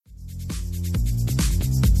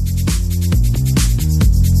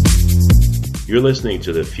You're listening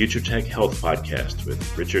to the Future Tech Health Podcast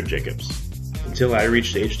with Richard Jacobs. Until I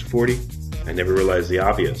reached age 40, I never realized the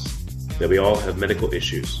obvious, that we all have medical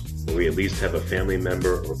issues, or we at least have a family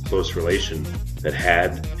member or close relation that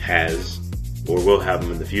has, or will have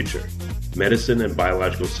them in the future. Medicine and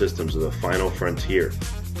biological systems are the final frontier.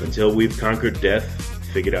 Until we've conquered death,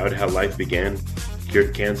 figured out how life began,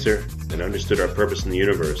 cured cancer, and understood our purpose in the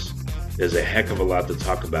universe, there's a heck of a lot to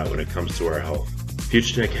talk about when it comes to our health.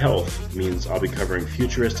 Future Tech Health means I'll be covering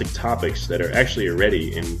futuristic topics that are actually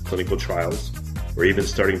already in clinical trials, or even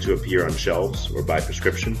starting to appear on shelves or by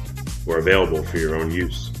prescription, or available for your own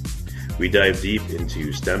use. We dive deep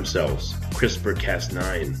into stem cells,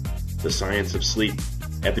 CRISPR-Cas9, the science of sleep,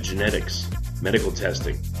 epigenetics, medical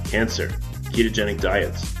testing, cancer, ketogenic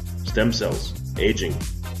diets, stem cells, aging,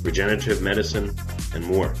 regenerative medicine, and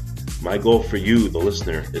more. My goal for you, the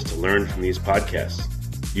listener, is to learn from these podcasts.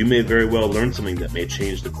 You may very well learn something that may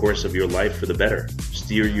change the course of your life for the better,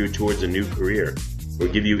 steer you towards a new career, or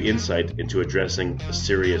give you insight into addressing a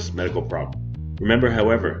serious medical problem. Remember,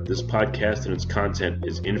 however, this podcast and its content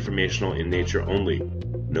is informational in nature only.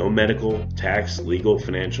 No medical, tax, legal,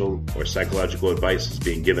 financial, or psychological advice is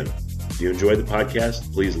being given. If you enjoy the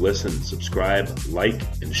podcast, please listen, subscribe, like,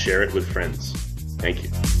 and share it with friends. Thank you.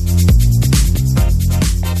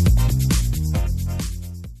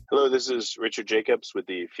 Hello, this is Richard Jacobs with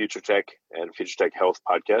the Future Tech and Future Tech Health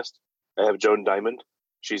podcast. I have Joan Diamond.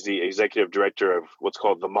 She's the executive director of what's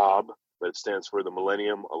called the MOB, but it stands for the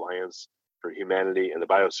Millennium Alliance for Humanity and the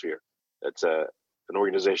Biosphere. That's an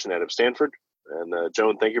organization out of Stanford. And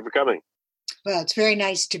Joan, thank you for coming. Well, it's very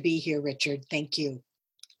nice to be here, Richard. Thank you.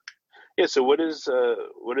 Yeah. So, what is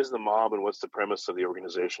the MOB, and what's the premise of the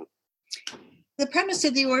organization? The premise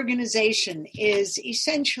of the organization is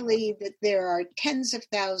essentially that there are tens of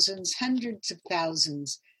thousands, hundreds of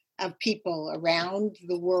thousands of people around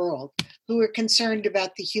the world who are concerned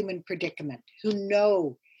about the human predicament, who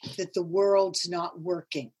know that the world's not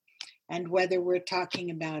working. And whether we're talking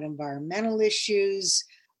about environmental issues,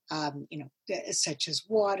 such as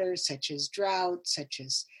water, such as drought, such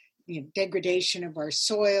as degradation of our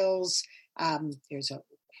soils, there's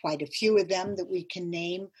quite a few of them that we can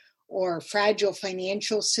name, or fragile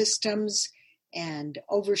financial systems and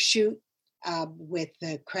overshoot with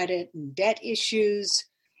the credit and debt issues,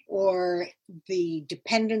 or the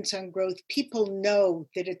dependence on growth. People know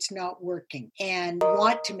that it's not working and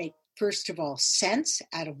want to make, first of all, sense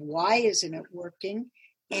out of why isn't it working.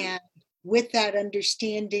 And with that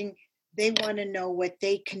understanding, they want to know what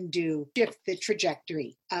they can do to shift the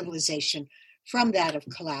trajectory of civilization from that of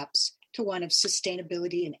collapse to one of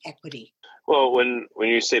sustainability and equity. Well, when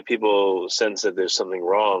you say people sense that there's something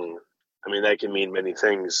wrong, I mean, that can mean many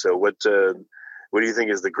things. So what do you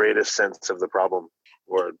think is the greatest sense of the problem?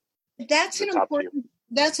 Or that's an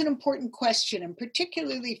important question, and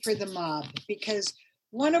particularly for the MOB, because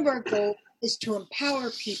one of our goals is to empower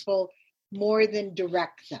people more than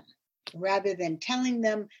direct them. Rather than telling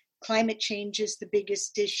them climate change is the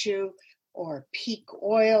biggest issue, or peak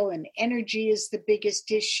oil and energy is the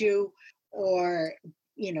biggest issue, or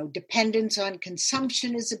dependence on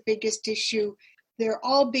consumption is the biggest issue. They're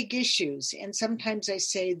all big issues. And sometimes I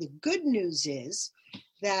say the good news is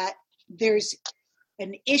that there's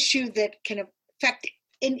an issue that can affect,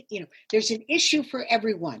 there's an issue for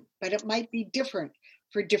everyone, but it might be different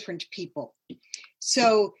for different people.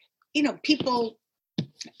 So, people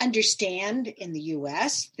understand in the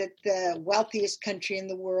U.S. that the wealthiest country in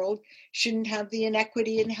the world shouldn't have the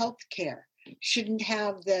inequity in healthcare, shouldn't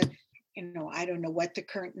have the, I don't know what the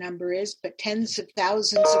current number is, but tens of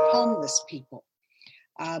thousands of homeless people,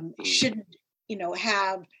 shouldn't,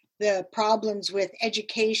 have the problems with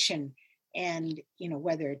education and,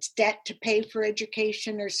 whether it's debt to pay for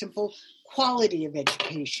education or simple quality of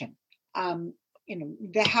education,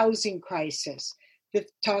 the housing crisis, the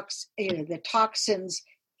toxins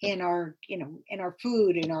in our, in our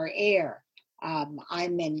food, in our air.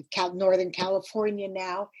 I'm in Northern California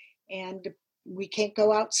now, and we can't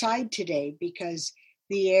go outside today because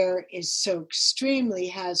the air is so extremely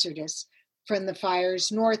hazardous from the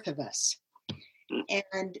fires north of us.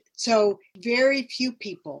 And so very few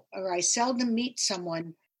people, or I seldom meet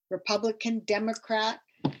someone, Republican, Democrat,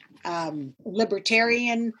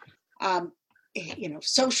 libertarian,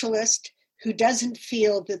 socialist, who doesn't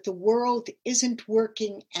feel that the world isn't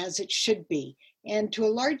working as it should be, and to a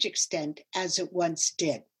large extent as it once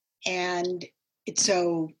did. And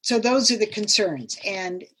so those are the concerns,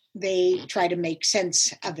 and they try to make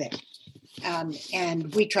sense of it.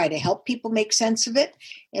 And we try to help people make sense of it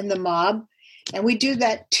in the MOB. And we do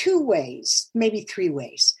that two ways, maybe three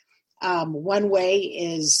ways. One way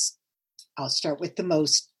is, I'll start with the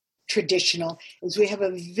most traditional, is we have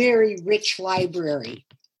a very rich library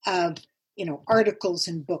of, articles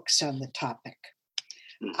and books on the topic.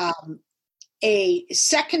 A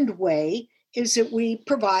second way is that we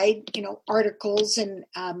provide, articles and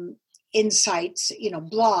insights,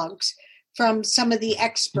 blogs from some of the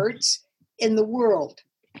experts in the world.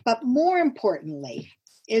 But more importantly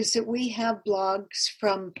is that we have blogs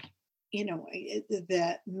from,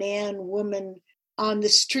 the man, woman on the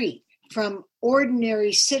street, from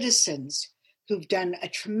ordinary citizens who've done a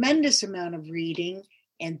tremendous amount of reading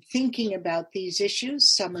and thinking about these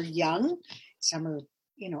issues. Some are young, some are,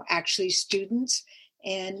 actually students,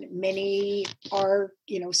 and many are,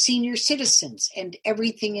 senior citizens and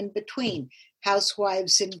everything in between.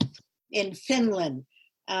 Housewives in Finland,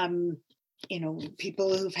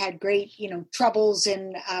 people who've had great, troubles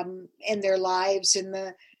in their lives in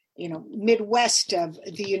the, Midwest of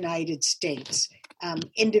the United States.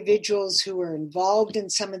 Individuals who are involved in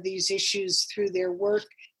some of these issues through their work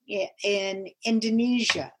in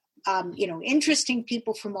Indonesia. Interesting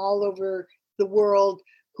people from all over the world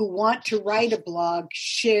who want to write a blog,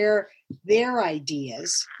 share their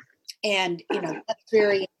ideas. And, that's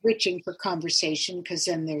very enriching for conversation because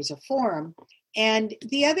then there's a forum. And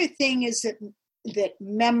the other thing is that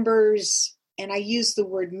members, and I use the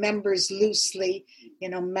word members loosely,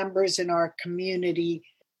 members in our community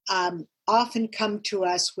often come to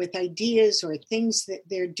us with ideas or things that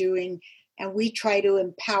they're doing, and we try to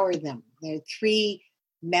empower them. There are 3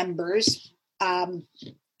 members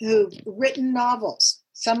who've written novels,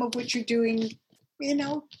 some of which are doing,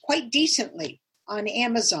 quite decently on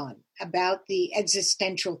Amazon about the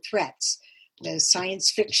existential threats, the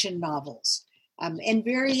science fiction novels, and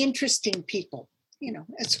very interesting people,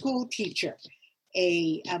 a school teacher,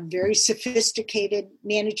 a very sophisticated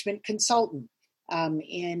management consultant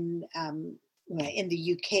in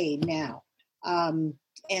the UK now,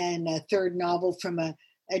 and a third novel from a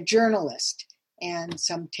journalist. And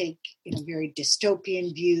some take very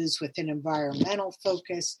dystopian views with an environmental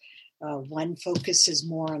focus. One focuses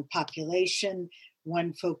more on population.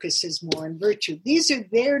 One focuses more on virtue. These are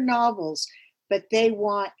their novels, but they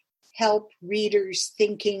want help readers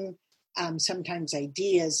thinking, sometimes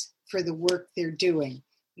ideas for the work they're doing.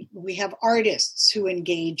 We have artists who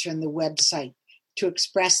engage on the website to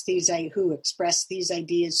express these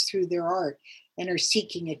ideas through their art and are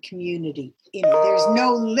seeking a community. There's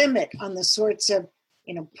no limit on the sorts of,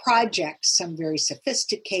 projects. Some very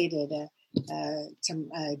sophisticated, some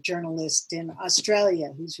journalist in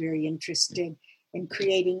Australia who's very interested in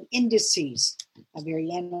creating indices, a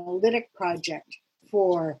very analytic project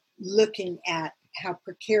for looking at how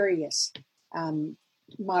precarious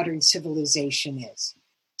modern civilization is.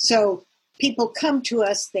 So people come to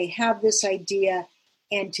us, they have this idea,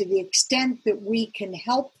 and to the extent that we can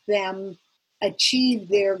help them achieve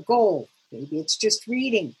their goal, maybe it's just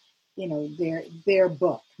reading, their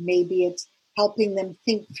book, maybe it's helping them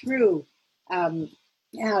think through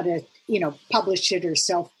how to, publish it or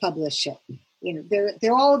self-publish it.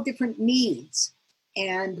 They're all different needs,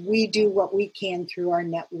 and we do what we can through our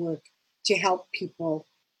network to help people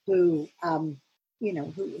who,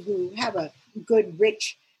 who have a good,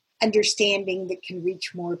 rich understanding that can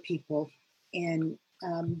reach more people in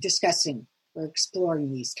discussing or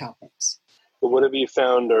exploring these topics. But what have you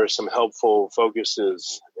found are some helpful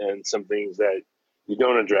focuses and some things that you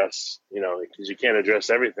don't address, because you can't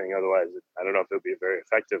address everything. Otherwise, I don't know if it'll be very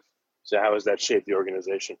effective. So how has that shaped the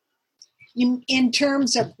organization? In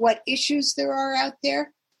terms of what issues there are out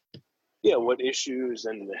there? Yeah, what issues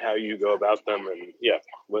and how you go about them. And you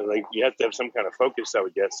have to have some kind of focus, I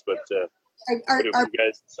would guess. But what have you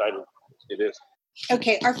guys decided it is?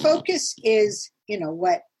 Okay, our focus is,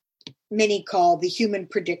 what many call the human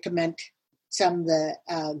predicament, some the,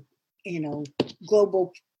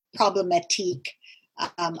 global problematique,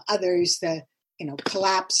 others the,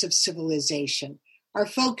 collapse of civilization. Our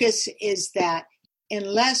focus is that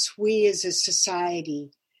unless we as a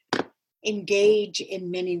society engage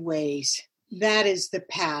in many ways, that is the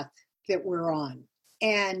path that we're on.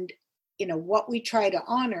 And, what we try to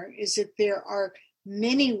honor is that there are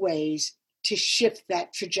many ways to shift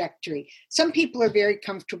that trajectory. Some people are very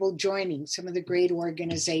comfortable joining some of the great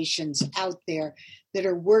organizations out there that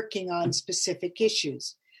are working on specific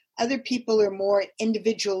issues. Other people are more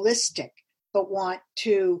individualistic, but want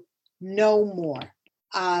to know more.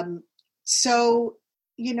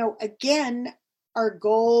 Again, our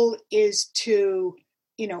goal is to,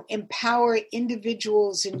 empower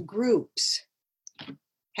individuals and groups,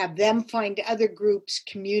 have them find other groups,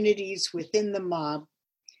 communities within the mob,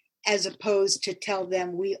 as opposed to tell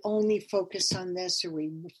them we only focus on this or we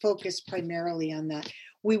focus primarily on that.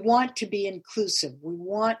 We want to be inclusive. We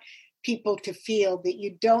want people to feel that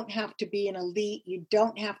you don't have to be an elite, you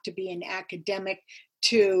don't have to be an academic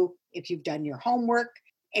to, if you've done your homework,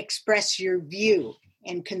 express your view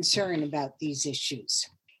and concern about these issues.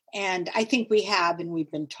 And I think we have, and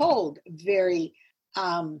we've been told, very,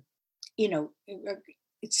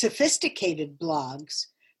 sophisticated blogs,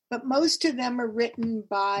 but most of them are written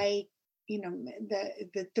by,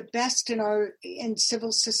 the best in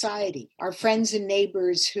civil society, our friends and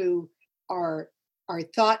neighbors who are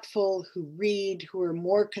thoughtful, who read, who are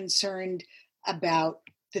more concerned about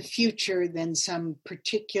the future than some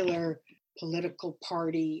particular political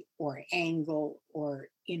party or angle or,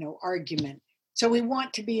 argument. So we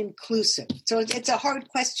want to be inclusive. So it's a hard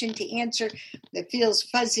question to answer. It feels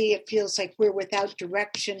fuzzy. It feels like we're without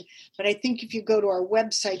direction. But I think if you go to our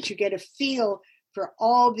website, you get a feel for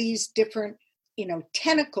all these different,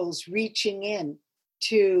 tentacles reaching in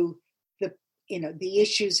to the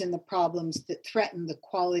issues and the problems that threaten the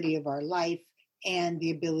quality of our life and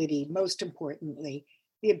the ability, most importantly,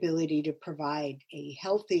 the ability to provide a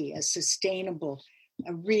healthy, a sustainable,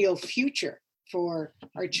 a real future for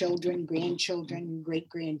our children, grandchildren,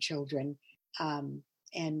 great-grandchildren, and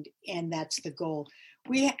that's the goal.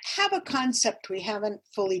 We have a concept we haven't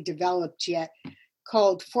fully developed yet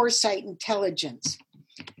called foresight intelligence,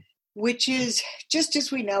 which is, just as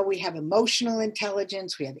we know, we have emotional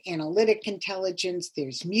intelligence, we have analytic intelligence,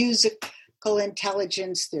 there's musical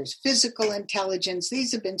intelligence, there's physical intelligence.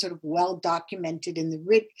 These have been sort of well documented in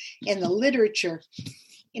the literature.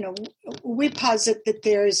 We posit that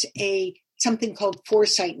there's something called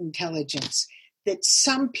foresight intelligence, that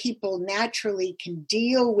some people naturally can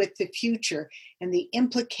deal with the future and the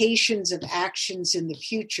implications of actions in the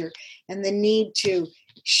future and the need to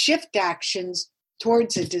shift actions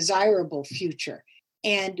towards a desirable future.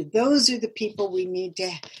 And those are the people we need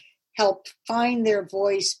to help find their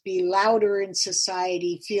voice, be louder in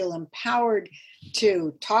society, feel empowered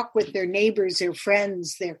to talk with their neighbors, their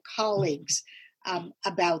friends, their colleagues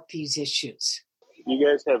about these issues. You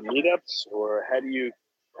guys have meetups, or how do you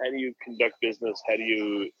conduct business? How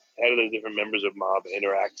do the different members of MOB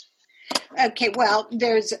interact? Okay, well,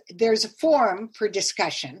 there's a forum for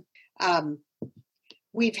discussion.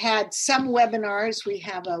 We've had some webinars. We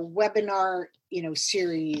have a webinar,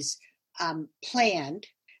 series planned.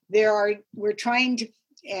 We're trying to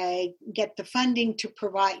get the funding to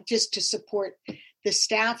provide, just to support the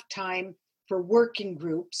staff time for working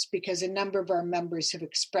groups, because a number of our members have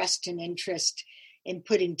expressed an interest in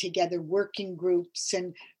putting together working groups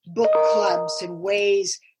and book clubs and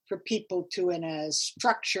ways for people to, in a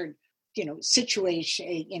structured,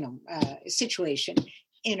 situation,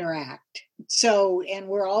 interact. So, and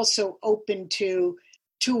we're also open to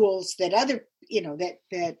tools that other,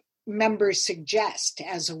 that members suggest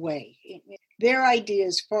as a way. Their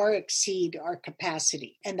ideas far exceed our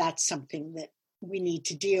capacity, and that's something that we need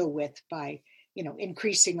to deal with by,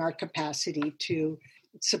 increasing our capacity to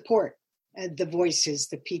support the voices,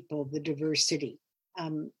 the people, the diversity,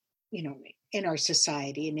 in our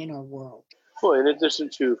society and in our world. Well, in addition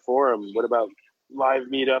to forum, what about live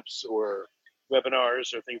meetups or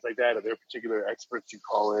webinars or things like that? Are there particular experts you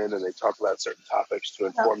call in and they talk about certain topics to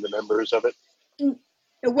inform the members of it?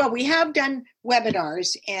 Well, we have done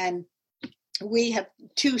webinars, and we have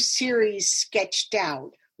 2 series sketched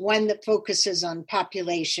out. One that focuses on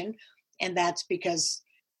population, and that's because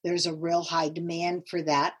there's a real high demand for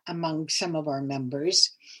that among some of our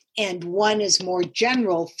members. And one is more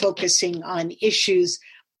general, focusing on issues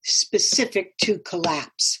specific to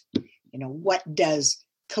collapse. What does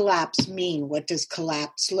collapse mean? What does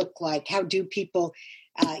collapse look like? How do people,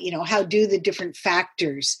 how do the different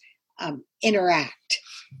factors interact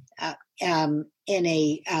in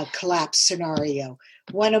a collapse scenario?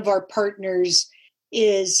 One of our partners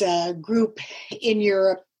is a group in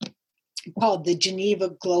Europe called the Geneva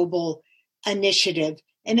Global Initiative,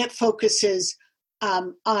 and it focuses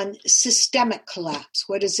on systemic collapse.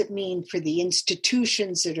 What does it mean for the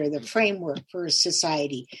institutions that are the framework for a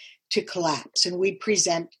society to collapse? And we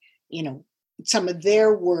present, some of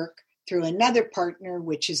their work through another partner,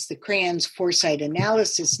 which is the CRANS Foresight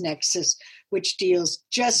Analysis Nexus, which deals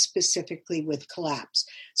just specifically with collapse.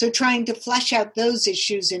 So trying to flesh out those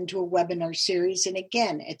issues into a webinar series. And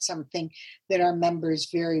again, it's something that our members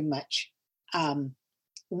very much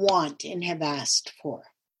want and have asked for.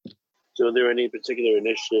 So are there any particular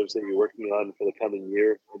initiatives that you're working on for the coming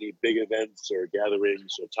year? Any big events or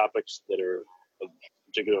gatherings or topics that are of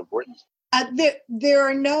particular importance? There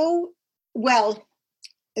are no,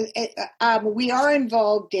 we are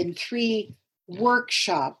involved in 3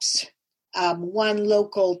 workshops, one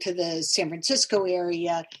local to the San Francisco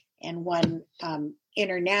area and one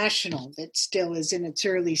international that still is in its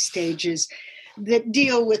early stages that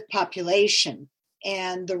deal with population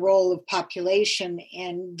and the role of population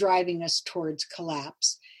in driving us towards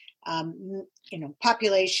collapse.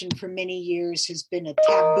 Population for many years has been a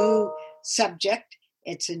taboo subject.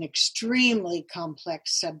 It's an extremely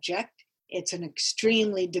complex subject. It's an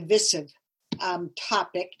extremely divisive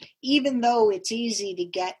topic, even though it's easy to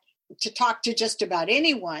get to talk to just about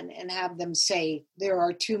anyone and have them say there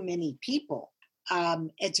are too many people.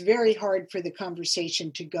 It's very hard for the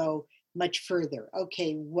conversation to go much further.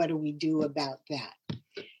 Okay, what do we do about that?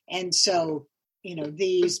 And so,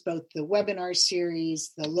 these, both the webinar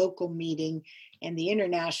series, the local meeting, and the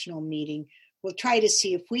international meeting, we'll try to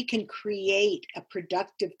see if we can create a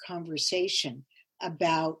productive conversation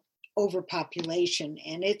about overpopulation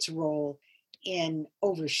and its role in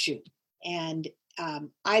overshoot. And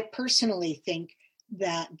I personally think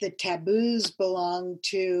that the taboos belong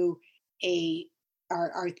to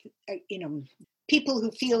people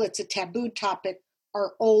who feel it's a taboo topic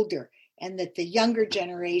are older, and that the younger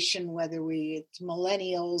generation, whether it's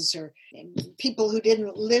millennials or people who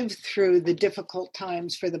didn't live through the difficult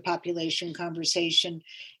times for the population conversation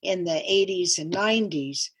in the 80s and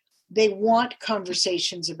 90s, they want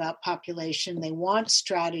conversations about population. They want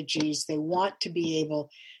strategies. They want to be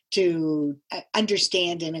able to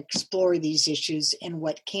understand and explore these issues and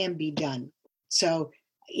what can be done. So,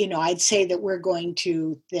 I'd say that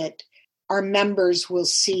our members will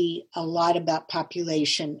see a lot about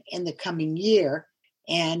population in the coming year,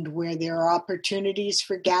 and where there are opportunities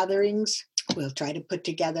for gatherings, we'll try to put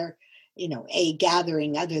together, a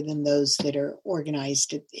gathering other than those that are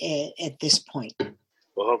organized at this point.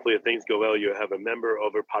 Well, hopefully if things go well, you have a member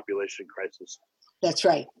overpopulation crisis. That's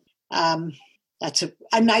right. That's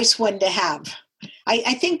a nice one to have.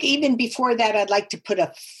 I think even before that, I'd like to put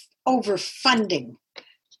a overfunding,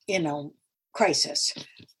 crisis.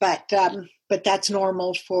 But that's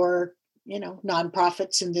normal for,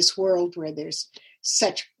 nonprofits in this world where there's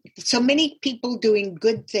so many people doing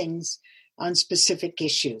good things on specific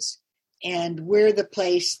issues. And we're the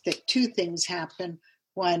place that two things happen.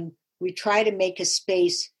 One, we try to make a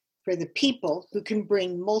space for the people who can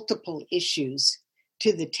bring multiple issues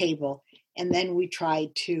to the table. And then we try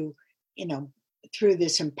to, through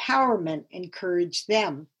this empowerment, encourage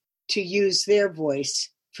them to use their voice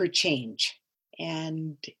for change.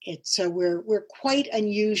 And we're quite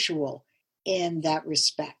unusual in that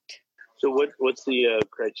respect. So what's the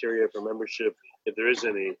criteria for membership, if there is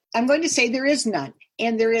any? I'm going to say there is none,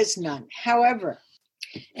 and there is none. However,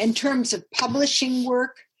 in terms of publishing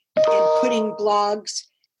work and putting blogs,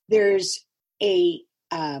 there's a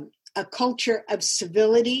culture of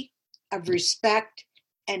civility, of respect,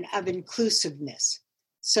 and of inclusiveness.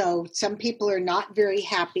 So some people are not very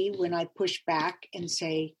happy when I push back and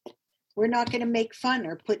say, we're not going to make fun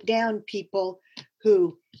or put down people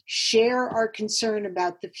who share our concern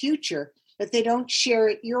about the future, but they don't share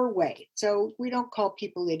it your way. So we don't call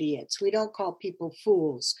people idiots. We don't call people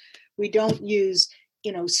fools. We don't use,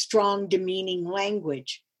 strong, demeaning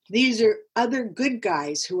language. These are other good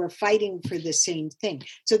guys who are fighting for the same thing.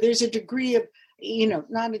 So there's a degree of,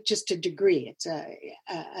 not just a degree, it's a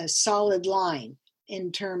solid line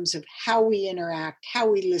in terms of how we interact, how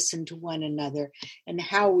we listen to one another, and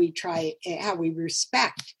how we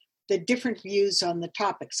respect the different views on the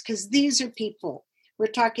topics. Because these are people, we're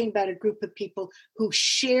talking about a group of people who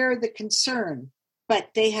share the concern,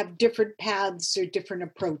 but they have different paths or different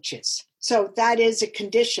approaches. So that is a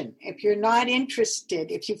condition. If you're not interested,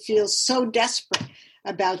 if you feel so desperate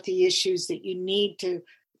about the issues that you need to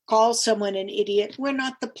call someone an idiot, we're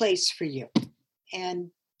not the place for you.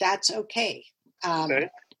 And that's okay. Okay.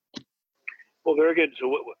 Well, very good.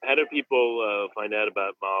 So how do people find out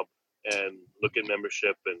about MOB and look at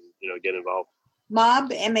membership and, get involved? MOB,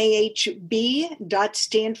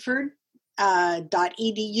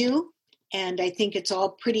 mahb.stanford.edu. And I think it's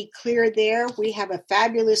all pretty clear there. We have a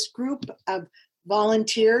fabulous group of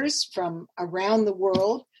volunteers from around the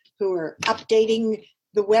world who are updating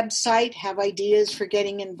the website, have ideas for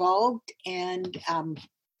getting involved, and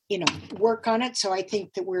work on it. So I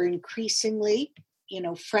think that we're increasingly,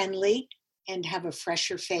 friendly and have a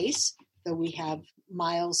fresher face, though we have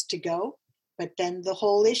miles to go. But then the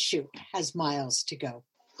whole issue has miles to go.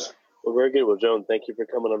 Well, very good. Well, Joan, thank you for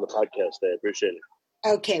coming on the podcast. I appreciate it.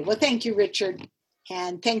 Okay. Well, thank you, Richard.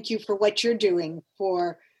 And thank you for what you're doing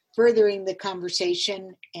for furthering the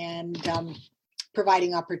conversation and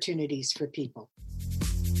providing opportunities for people.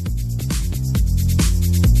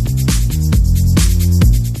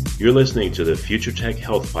 You're listening to the Future Tech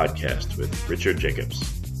Health Podcast with Richard Jacobs.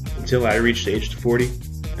 Until I reached age 40,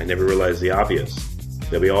 I never realized the obvious.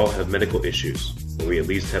 that we all have medical issues, or we at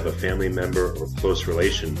least have a family member or close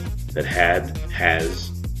relation that had,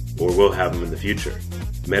 has, or will have them in the future.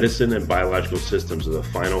 Medicine and biological systems are the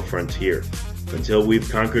final frontier. Until we've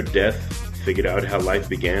conquered death, figured out how life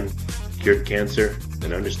began, cured cancer,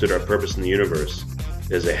 and understood our purpose in the universe,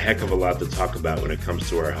 there's a heck of a lot to talk about when it comes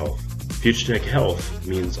to our health. Future Tech Health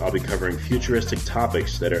means I'll be covering futuristic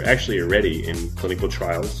topics that are actually already in clinical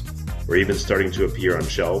trials, or even starting to appear on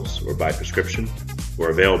shelves or by prescription, or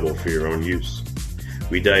available for your own use.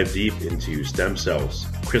 We dive deep into stem cells,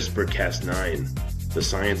 CRISPR-Cas9, the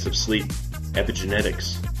science of sleep,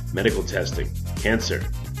 epigenetics, medical testing, cancer,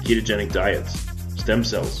 ketogenic diets, stem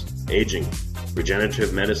cells, aging,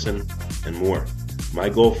 regenerative medicine, and more. My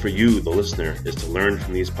goal for you, the listener, is to learn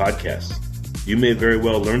from these podcasts. You may very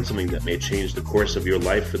well learn something that may change the course of your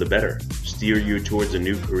life for the better, steer you towards a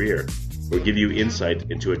new career, or give you insight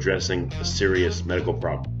into addressing a serious medical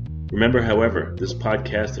problem. Remember, however, this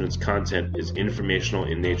podcast and its content is informational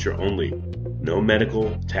in nature only. No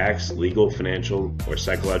medical, tax, legal, financial, or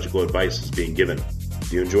psychological advice is being given.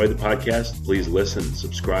 If you enjoyed the podcast, please listen,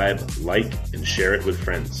 subscribe, like, and share it with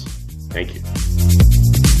friends. Thank you.